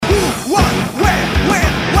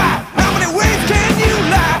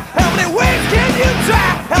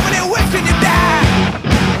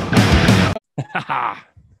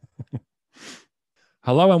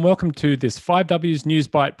Hello and welcome to this 5Ws News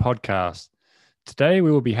Bite podcast. Today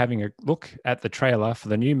we will be having a look at the trailer for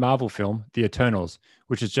the new Marvel film, The Eternals,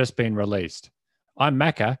 which has just been released. I'm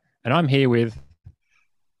Macca and I'm here with...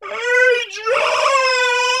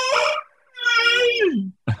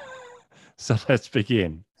 So let's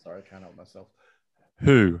begin. Sorry, I can't help myself.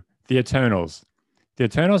 Who? The Eternals. The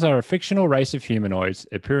Eternals are a fictional race of humanoids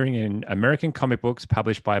appearing in American comic books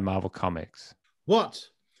published by Marvel Comics. What?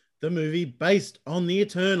 The movie based on the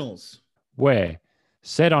Eternals. Where?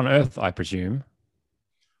 Set on Earth, I presume.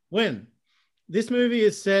 When? This movie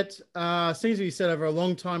is set, seems to be set over a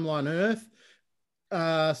long timeline on Earth,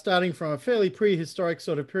 starting from a fairly prehistoric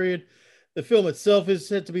sort of period. The film itself is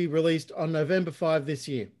set to be released on November 5 this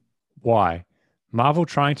year. Why? Marvel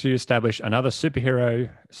trying to establish another superhero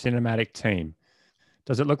cinematic team.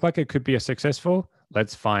 Does it look like it could be a successful?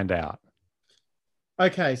 Let's find out.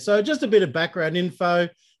 Okay, so just a bit of background info.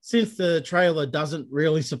 Since the trailer doesn't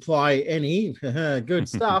really supply any good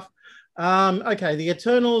stuff. Okay, the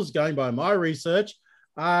Eternals, going by my research,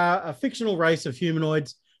 are a fictional race of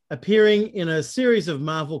humanoids appearing in a series of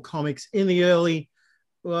Marvel comics in the early,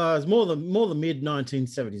 well, it was more the mid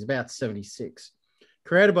 1970s, about 76.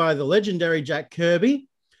 Created by the legendary Jack Kirby,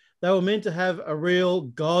 they were meant to have a real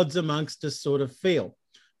gods amongst us sort of feel,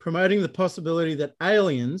 promoting the possibility that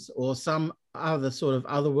aliens or some other sort of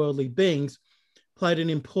otherworldly beings played an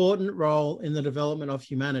important role in the development of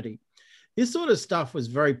humanity. This sort of stuff was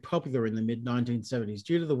very popular in the mid-1970s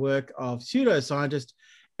due to the work of pseudoscientist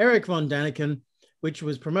Eric von Daniken, which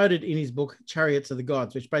was promoted in his book Chariots of the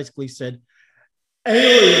Gods, which basically said,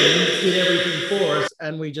 aliens did everything for us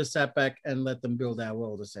and we just sat back and let them build our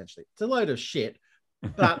world, essentially. It's a load of shit.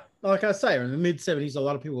 But like I say, in the mid-70s, a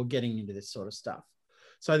lot of people were getting into this sort of stuff.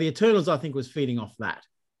 So the Eternals, I think, was feeding off that.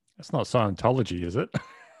 That's not Scientology, is it?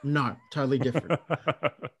 No, totally different.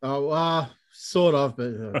 Sort of,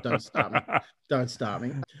 but don't start me. Don't start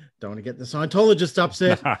me. Don't want to get the Scientologists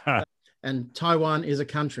upset. And Taiwan is a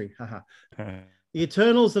country. The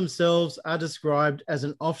Eternals themselves are described as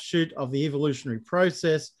an offshoot of the evolutionary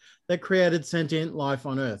process that created sentient life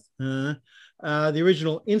on Earth. The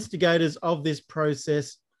original instigators of this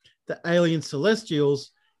process, the alien Celestials,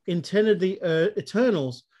 intended the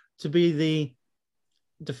Eternals to be the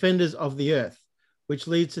defenders of the Earth, which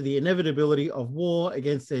leads to the inevitability of war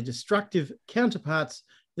against their destructive counterparts,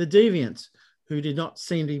 the Deviants, who did not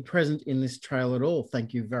seem to be present in this trailer at all.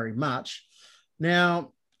 Thank you very much.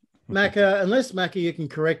 Now, Macca, unless Macca, you can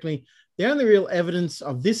correct me, the only real evidence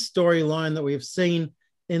of this storyline that we have seen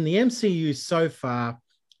in the MCU so far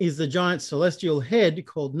is the giant celestial head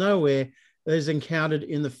called Nowhere that is encountered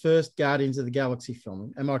in the first Guardians of the Galaxy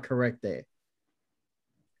film. Am I correct there?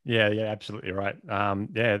 Yeah, absolutely right.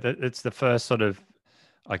 It's the first sort of,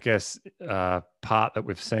 I guess, part that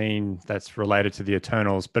we've seen that's related to the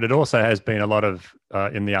Eternals, but it also has been a lot of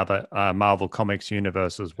in the other Marvel Comics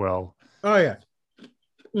universe as well. Oh, yeah.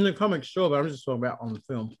 In the comics, sure, but I'm just talking about on the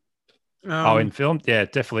film. In film? Yeah,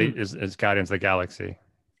 definitely is Guardians of the Galaxy.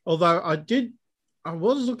 Although I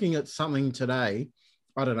was looking at something today,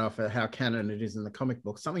 I don't know how canon it is in the comic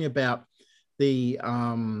book, something about the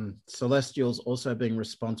Celestials also being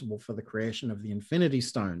responsible for the creation of the Infinity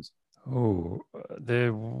Stones. Good,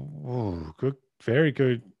 very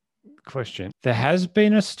good question. There has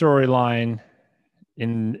been a storyline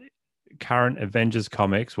in current Avengers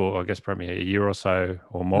comics, well, I guess probably a year or so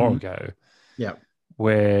or more ago,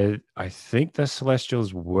 where I think the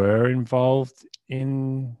Celestials were involved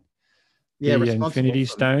in the Infinity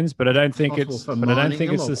Stones, but I don't think it's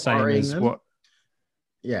the same as what.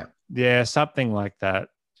 Yeah, something like that.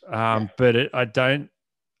 But I don't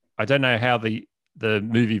know how the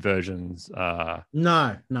movie versions will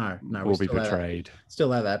be portrayed.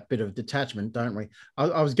 Still have that bit of detachment, don't we?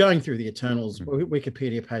 I was going through the Eternals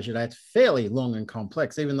Wikipedia page today. It's fairly long and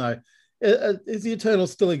complex, even though does the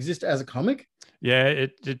Eternals still exist as a comic? Yeah,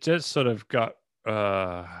 it just sort of got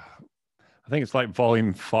I think it's like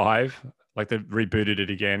volume 5, like they've rebooted it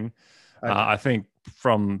again. Okay. I think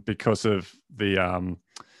because of the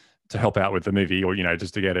to help out with the movie, or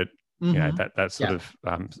just to get it that sort of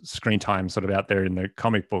screen time sort of out there in the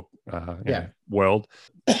comic book world.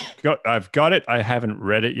 I've got it. I haven't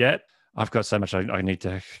read it yet. I've got so much I need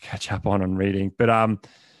to catch up on reading. But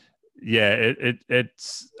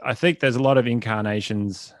it's. I think there's a lot of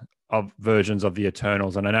incarnations of versions of the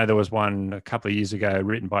Eternals, and I know there was one a couple of years ago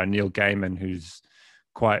written by Neil Gaiman, who's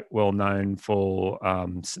quite well known for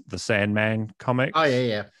the Sandman comics. Oh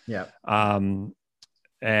yeah.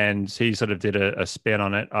 And he sort of did a spin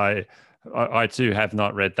on it. I too have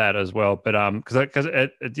not read that as well, but because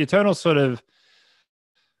the Eternals sort of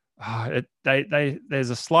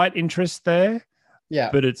there's a slight interest there, Yeah.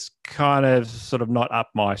 But it's kind of sort of not up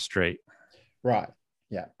my street. Right.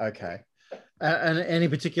 Yeah. Okay. And any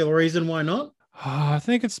particular reason why not? I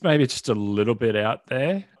think it's maybe just a little bit out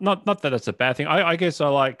there. Not that it's a bad thing. I guess I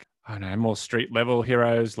like, I don't know, more street level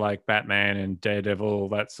heroes like Batman and Daredevil,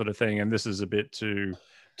 that sort of thing. And this is a bit too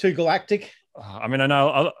galactic. I mean, I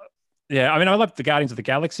know. Yeah, I mean, I love the Guardians of the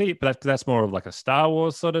Galaxy, but that's more of like a Star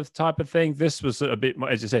Wars sort of type of thing. This was a bit more,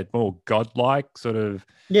 as you said, more godlike sort of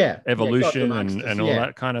evolution and all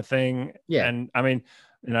that kind of thing. Yeah. And I mean,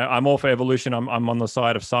 I'm all for evolution. I'm on the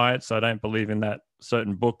side of science. So I don't believe in that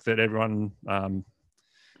certain book that everyone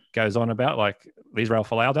goes on about, like Israel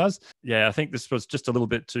Folau does. Yeah, I think this was just a little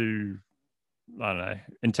bit too, I don't know,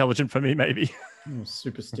 intelligent for me, maybe.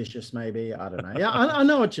 Superstitious, maybe. I don't know. Yeah, I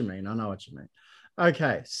know what you mean.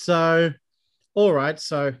 Okay, so, all right.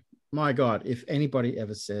 So, my God, if anybody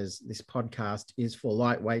ever says this podcast is for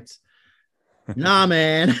lightweights, nah,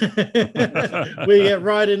 man. We get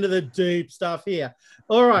right into the deep stuff here.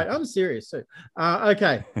 All right, I'm serious too.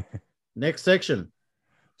 Okay, next section.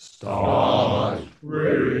 The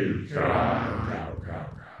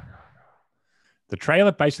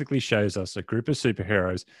trailer basically shows us a group of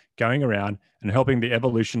superheroes going around and helping the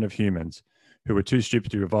evolution of humans, who were too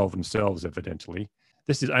stupid to evolve themselves, evidently.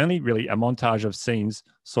 This is only really a montage of scenes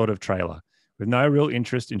sort of trailer, with no real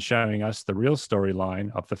interest in showing us the real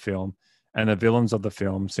storyline of the film, and the villains of the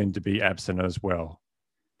film seem to be absent as well.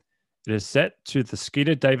 It is set to the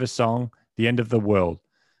Skeeter Davis song, The End of the World,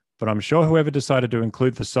 but I'm sure whoever decided to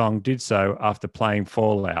include the song did so after playing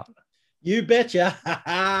Fallout. You betcha.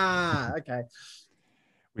 Okay.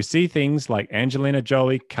 We see things like Angelina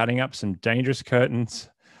Jolie cutting up some dangerous curtains,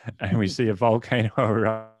 and we see a volcano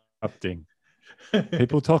erupting.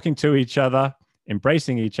 People talking to each other,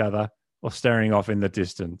 embracing each other, or staring off in the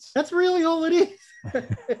distance. That's really all it is.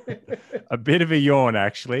 A bit of a yawn,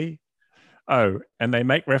 actually. Oh, and they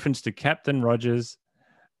make reference to Captain Rogers,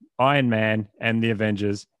 Iron Man, and the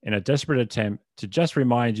Avengers in a desperate attempt to just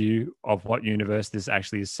remind you of what universe this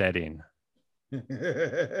actually is set in.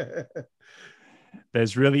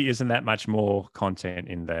 There's really isn't that much more content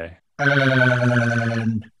in there.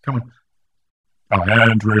 Come on.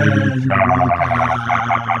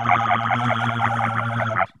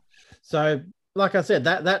 So, like I said,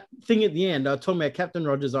 that thing at the end, I was talking about Captain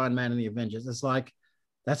Rogers, Iron Man, and the Avengers. It's like,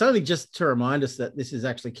 that's only just to remind us that this is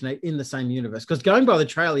actually in the same universe. Because going by the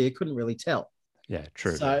trailer, you couldn't really tell. Yeah,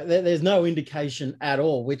 true. So there's no indication at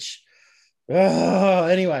all, which,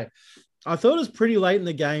 anyway, I thought it was pretty late in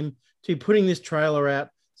the game to be putting this trailer out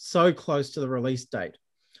so close to the release date.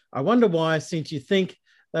 I wonder why, since you think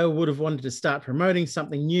they would have wanted to start promoting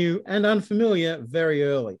something new and unfamiliar very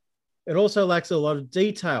early. It also lacks a lot of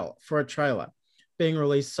detail for a trailer being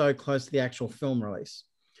released so close to the actual film release.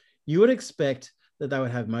 You would expect that they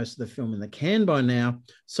would have most of the film in the can by now,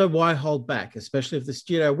 so why hold back, especially if the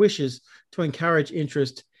studio wishes to encourage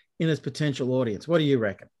interest in its potential audience? What do you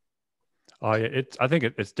reckon? Oh, yeah, I think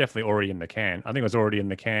it's definitely already in the can. I think it was already in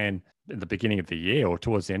the can at the beginning of the year or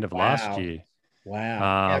towards the end of last year.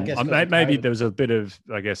 Wow. Maybe there was a bit of,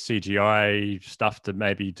 I guess, CGI stuff to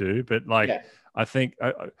maybe do, but I think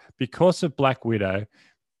because of Black Widow,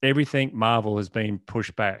 everything Marvel has been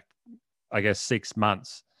pushed back, I guess, 6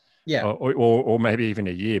 months. Yeah. Or maybe even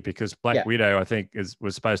a year, because Black Widow, I think,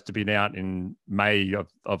 was supposed to be out in May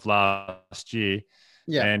of last year.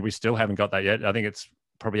 Yeah. And we still haven't got that yet. I think it's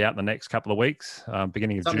probably out in the next couple of weeks,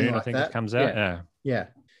 beginning of June, I think it comes out. Yeah.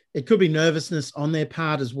 It could be nervousness on their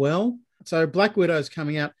part as well. So Black Widow's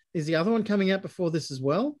coming out. Is the other one coming out before this as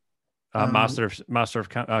well? Master of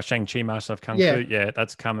Shang-Chi, Master of Kung Fu. Yeah,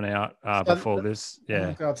 that's coming out before this. Yeah.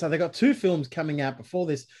 Oh God. So they got 2 films coming out before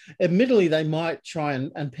this. Admittedly, they might try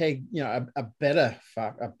and peg, a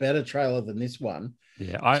better trailer than this one.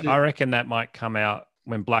 Yeah, I reckon that might come out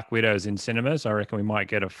when Black Widow's in cinemas. I reckon we might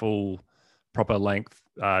get a full, proper length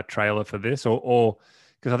trailer for this, or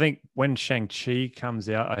because I think when Shang-Chi comes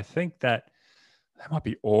out, I think that might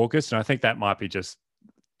be August, and I think that might be just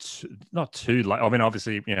not too late. I mean,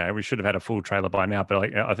 obviously, we should have had a full trailer by now,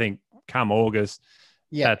 but I think come August,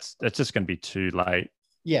 that's just going to be too late.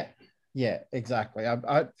 Yeah, exactly.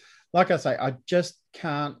 I like I say, I just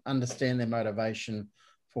can't understand their motivation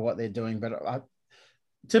for what they're doing. But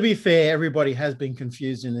to be fair, everybody has been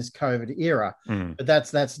confused in this COVID era. But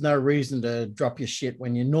that's no reason to drop your shit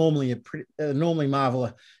when you're normally normally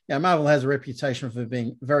Marvel. Marvel has a reputation for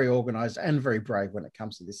being very organized and very brave when it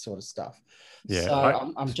comes to this sort of stuff. Yeah,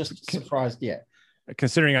 so I'm just surprised. Yeah,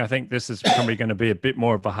 considering I think this is probably going to be a bit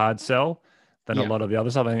more of a hard sell than a lot of the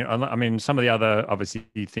others. I mean, some of the other obviously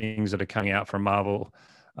things that are coming out from Marvel.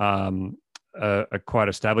 are quite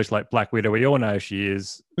established, like Black Widow. We all know she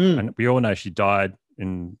is, and we all know she died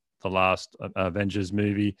in the last Avengers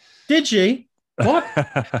movie. Did she? What?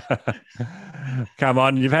 Come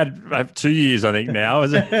on, you've had 2 years, I think, now,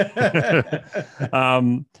 is it?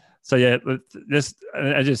 So yeah, this,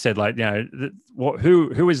 as you said, like, you know,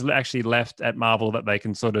 who is actually left at Marvel that they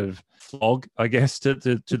can sort of flog, I guess, to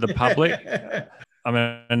the public. I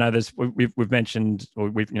mean, I know we've mentioned, or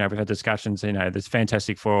we've had discussions. You know, there's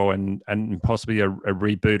Fantastic Four and possibly a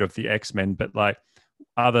reboot of the X-Men, but like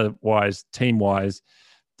otherwise, team wise,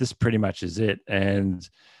 this pretty much is it. And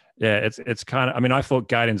yeah, it's kind of. I mean, I thought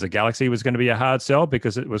Guardians of the Galaxy was going to be a hard sell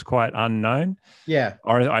because it was quite unknown. Yeah,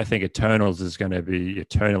 or I think Eternals is going to be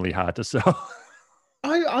eternally hard to sell.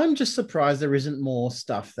 I'm just surprised there isn't more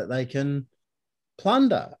stuff that they can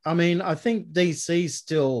plunder. I mean, I think DC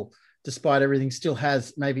still, despite everything, still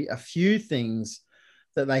has maybe a few things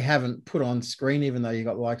that they haven't put on screen, even though you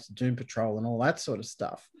got the likes of Doom Patrol and all that sort of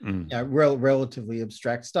stuff. You know, relatively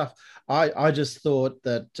abstract stuff. I just thought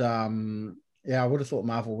that, I would have thought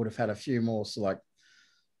Marvel would have had a few more like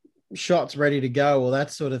shots ready to go or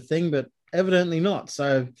that sort of thing, but evidently not.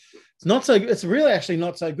 So it's not so. It's really actually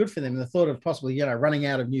not so good for them. The thought of possibly, you know, running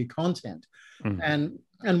out of new content, and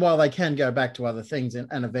while they can go back to other things and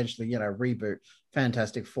eventually, you know, reboot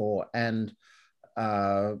Fantastic Four and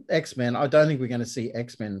X-Men, I don't think we're going to see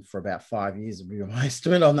X-Men for about 5 years, would be my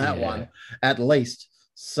estimate on that one, at least.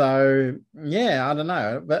 So yeah, I don't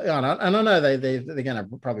know, but and I know they're going to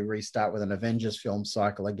probably restart with an Avengers film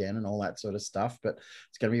cycle again and all that sort of stuff. But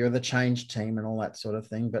it's going to be with a change team and all that sort of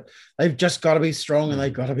thing. But they've just got to be strong and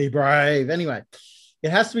they've got to be brave. Anyway,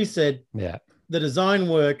 it has to be said. Yeah, the design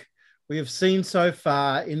work we have seen so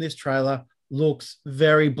far in this trailer looks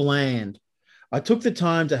very bland. I took the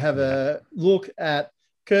time to have a look at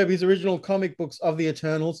Kirby's original comic books of the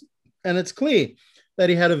Eternals, and it's clear that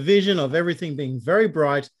he had a vision of everything being very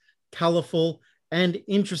bright, colorful, and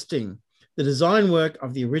interesting. The design work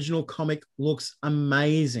of the original comic looks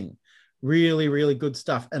amazing. Really, really good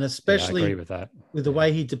stuff. And especially I agree with that. With the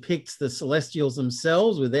way he depicts the Celestials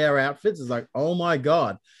themselves with their outfits, it's like, oh my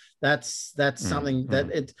God, that's something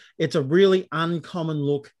that it's a really uncommon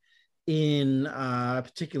look in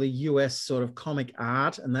particularly US sort of comic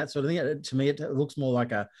art and that sort of thing. To me, it looks more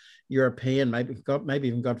like a European, maybe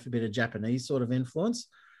even, God forbid, a Japanese sort of influence.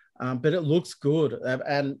 But it looks good.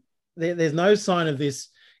 And there's no sign of this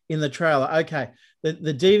in the trailer. Okay, the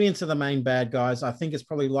deviants are the main bad guys. I think it's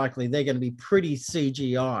probably likely they're going to be pretty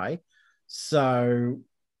CGI. So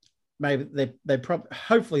maybe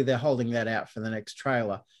hopefully they're holding that out for the next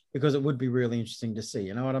trailer because it would be really interesting to see.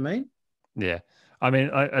 You know what I mean? Yeah. I mean,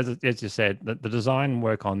 as you said, the design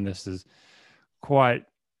work on this is quite,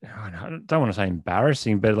 I don't want to say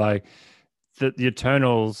embarrassing, but like the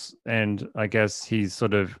Eternals and I guess his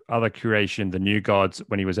sort of other creation, the New Gods,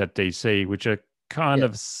 when he was at DC, which are kind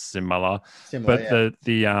of similar, but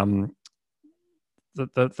the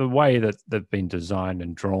way that they've been designed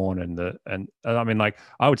and drawn and I mean, like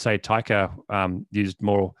I would say Taika used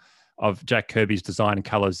more of Jack Kirby's design and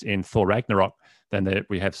colors in Thor Ragnarok than that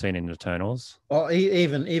we have seen in Eternals. Well,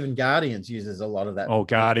 even Guardians uses a lot of that. Oh,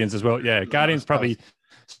 Guardians as well. Yeah, Guardians probably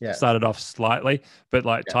started off slightly, but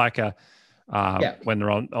like Taika, when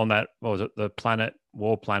they're on that, what was it, the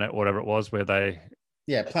War Planet, whatever it was, where they...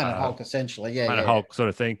 Yeah, Planet Hulk, essentially. Yeah, Planet Hulk sort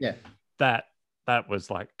of thing. Yeah. That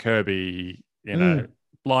was Kirby, you know,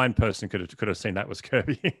 blind person could have seen that was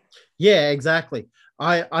Kirby. Yeah, exactly.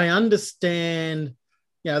 I understand...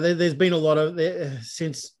 Yeah, there's been a lot of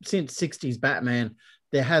since 60s Batman.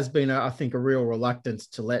 There has been, I think, a real reluctance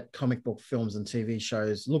to let comic book films and TV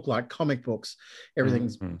shows look like comic books.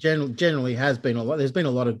 Everything's generally has been a lot. There's been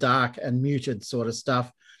a lot of dark and muted sort of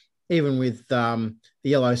stuff, even with the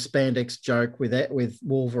yellow spandex joke with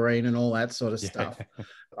Wolverine and all that sort of stuff.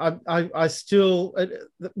 I still,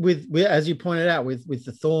 with as you pointed out, with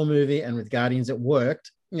the Thor movie and with Guardians, it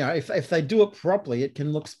worked. You know, if they do it properly, it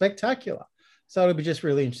can look spectacular. So it'll be just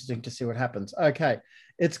really interesting to see what happens. Okay,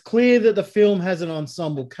 it's clear that the film has an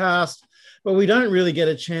ensemble cast, but we don't really get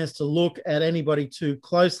a chance to look at anybody too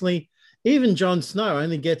closely. Even Jon Snow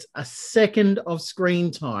only gets a second of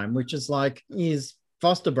screen time, which is like his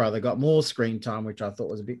foster brother got more screen time, which I thought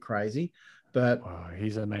was a bit crazy. But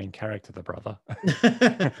he's a main character, the brother.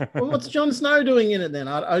 Well, what's Jon Snow doing in it then?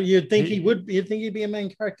 You'd think you'd think he'd be a main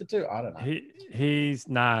character too. I don't know.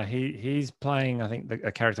 He's playing, I think,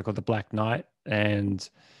 a character called the Black Knight, and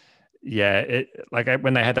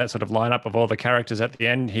when they had that sort of lineup of all the characters at the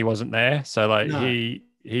end, he wasn't there. So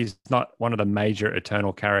he's not one of the major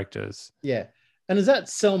Eternal characters. Yeah, and is that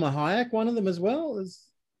Selma Hayek one of them as well?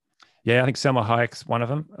 Yeah, I think Selma Hayek's one of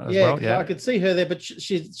them as Yeah, well. Yeah, I could see her there, but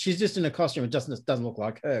she's just in a costume. It doesn't look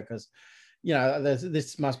like her because,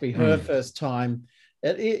 this must be her first time.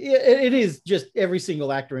 It is just every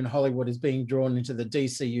single actor in Hollywood is being drawn into the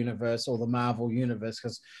DC universe or the Marvel universe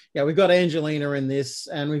because, we've got Angelina in this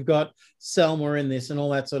and we've got Selma in this and all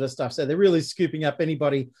that sort of stuff. So they're really scooping up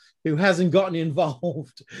anybody who hasn't gotten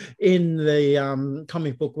involved in the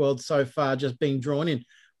comic book world so far, just being drawn in.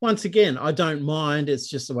 Once again, I don't mind. It's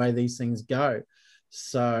just the way these things go.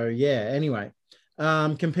 So yeah. Anyway,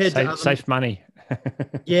 compared to safe money.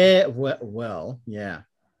 Yeah. Well. Yeah.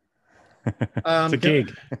 It's a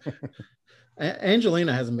gig.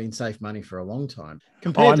 Angelina hasn't been safe money for a long time.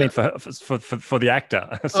 For the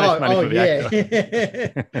actor. Safe money for the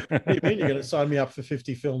actor. What do you mean you're going to sign me up for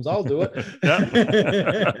 50 films? I'll do it.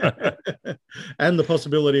 And the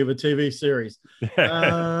possibility of a TV series.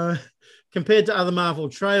 Compared to other Marvel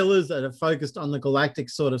trailers that are focused on the galactic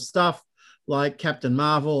sort of stuff, like Captain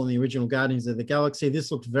Marvel and the original Guardians of the Galaxy,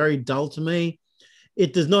 this looked very dull to me.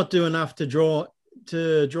 It does not do enough to draw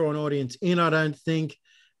an audience in, I don't think.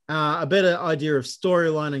 A better idea of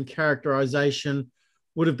storyline and characterization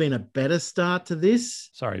would have been a better start to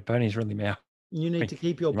this. Sorry, Bernie's really meow. You need to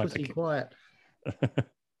keep your pussy quiet.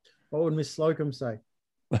 What would Miss Slocum say?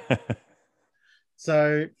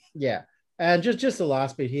 So, yeah. And just the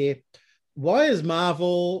last bit here. Why has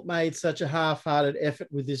Marvel made such a half-hearted effort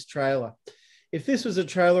with this trailer? If this was a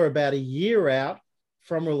trailer about a year out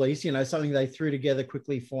from release, something they threw together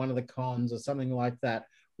quickly for one of the cons or something like that,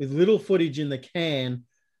 with little footage in the can,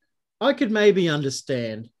 I could maybe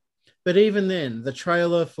understand. But even then, the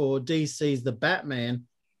trailer for DC's The Batman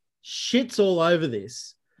shits all over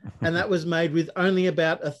this. And that was made with only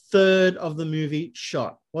about a third of the movie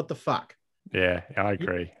shot. What the fuck? Yeah, I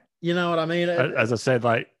agree. You know what I mean? As I said,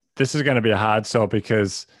 this is going to be a hard sell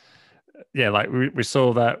because, we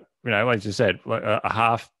saw that, like you said, like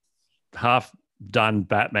a half done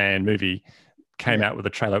Batman movie came out with a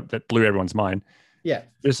trailer that blew everyone's mind. Yeah.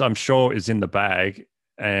 This, I'm sure, is in the bag.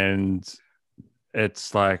 And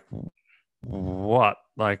it's like, what?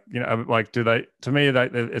 Do they, to me,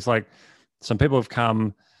 it's like some people have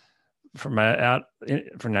come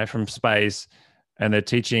from space and they're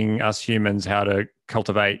teaching us humans how to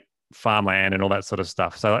cultivate farmland and all that sort of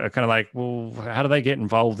stuff. So kind of like, well, how do they get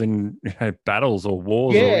involved in battles or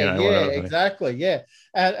wars? Exactly. Yeah.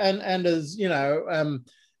 And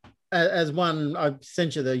as one, I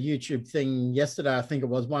sent you the YouTube thing yesterday, I think it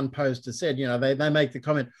was, one poster said, they make the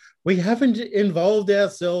comment, we haven't involved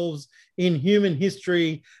ourselves in human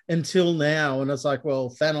history until now. And it's like,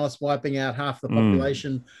 well, Thanos wiping out half the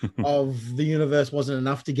population of the universe wasn't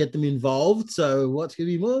enough to get them involved. So what's going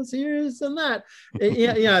to be more serious than that?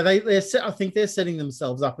 I think they're setting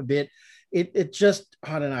themselves up a bit. It just,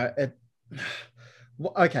 I don't know.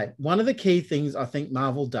 Okay. One of the key things I think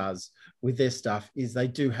Marvel does with their stuff is they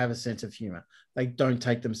do have a sense of humor. They don't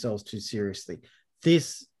take themselves too seriously.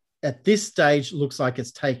 This, at this stage, looks like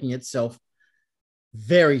it's taking itself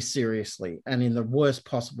very seriously and in the worst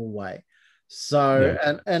possible way. So,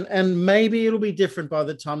 and maybe it'll be different by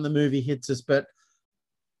the time the movie hits us, but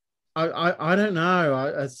I don't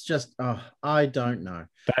know. It's just, I don't know.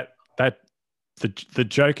 The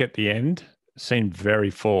joke at the end seemed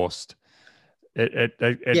very forced. I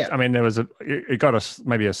mean, it got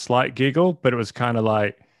maybe a slight giggle, but it was kind of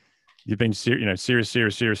like, you've been serious,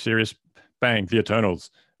 bang, the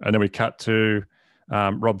Eternals. And then we cut to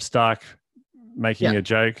Rob Stark making a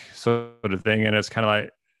joke sort of thing. And it's kind of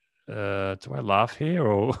like, do I laugh here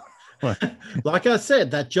or... Like I said,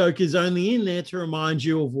 that joke is only in there to remind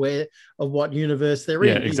you of what universe they're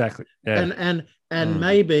in. Yeah, exactly. Yeah. And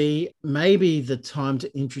maybe the time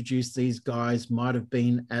to introduce these guys might have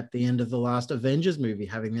been at the end of the last Avengers movie,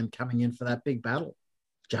 having them coming in for that big battle.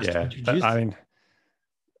 To introduce them. I mean,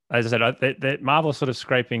 as I said, Marvel's sort of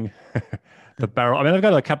scraping the barrel. I mean, they've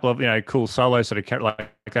got a couple of cool solo sort of like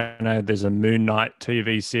I know there's a Moon Knight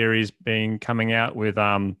TV series coming out with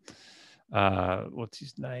what's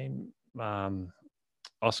his name,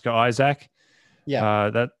 Oscar Isaac.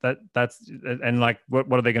 Yeah. That's and like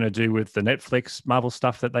what are they going to do with the Netflix Marvel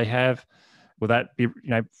stuff that they have? Will that be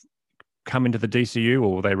come into the DCU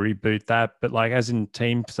or will they reboot that? But like as in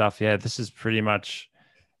team stuff, this is pretty much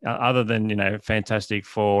other than Fantastic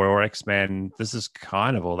Four or X-Men, this is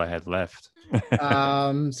kind of all they had left.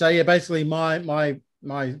 So basically my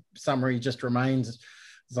summary just remains.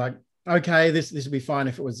 It's like, okay, this would be fine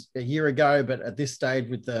if it was a year ago, but at this stage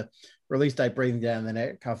with the release date breathing down the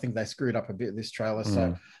neck, I think they screwed up a bit this trailer.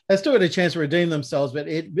 So they still got a chance to redeem themselves, but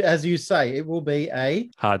it, as you say, it will be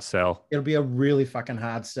a hard sell. It'll be a really fucking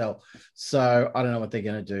hard sell. So I don't know what they're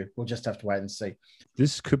going to do. We'll just have to wait and see.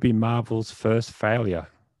 This could be Marvel's first failure.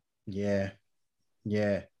 Yeah,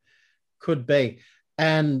 could be.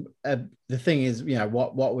 And the thing is,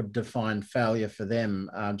 what would define failure for them?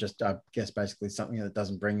 Just, I guess, basically something that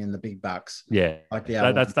doesn't bring in the big bucks. Yeah, like the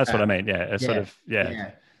that's what I mean. Yeah, it's sort of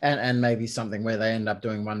and maybe something where they end up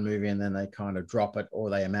doing one movie and then they kind of drop it, or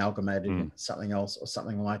they amalgamate it into something else or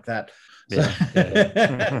something like that. So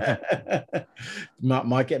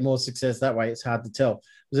might get more success that way. It's hard to tell.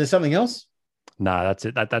 Was there something else? No, that's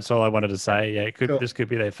it. That's all I wanted to say. Yeah, this could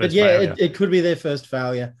be their first. But failure. It could be their first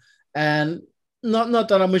failure, and not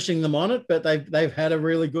that I'm wishing them on it, but they've had a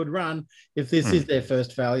really good run. If this is their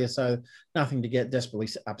first failure, so nothing to get desperately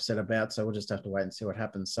upset about. So we'll just have to wait and see what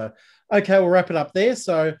happens. So, okay, we'll wrap it up there.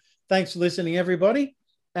 So thanks for listening, everybody,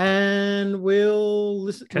 and we'll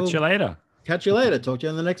listen. Catch you later. Catch you later. Talk to you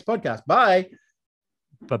on the next podcast. Bye.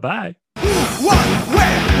 Bye-bye. One.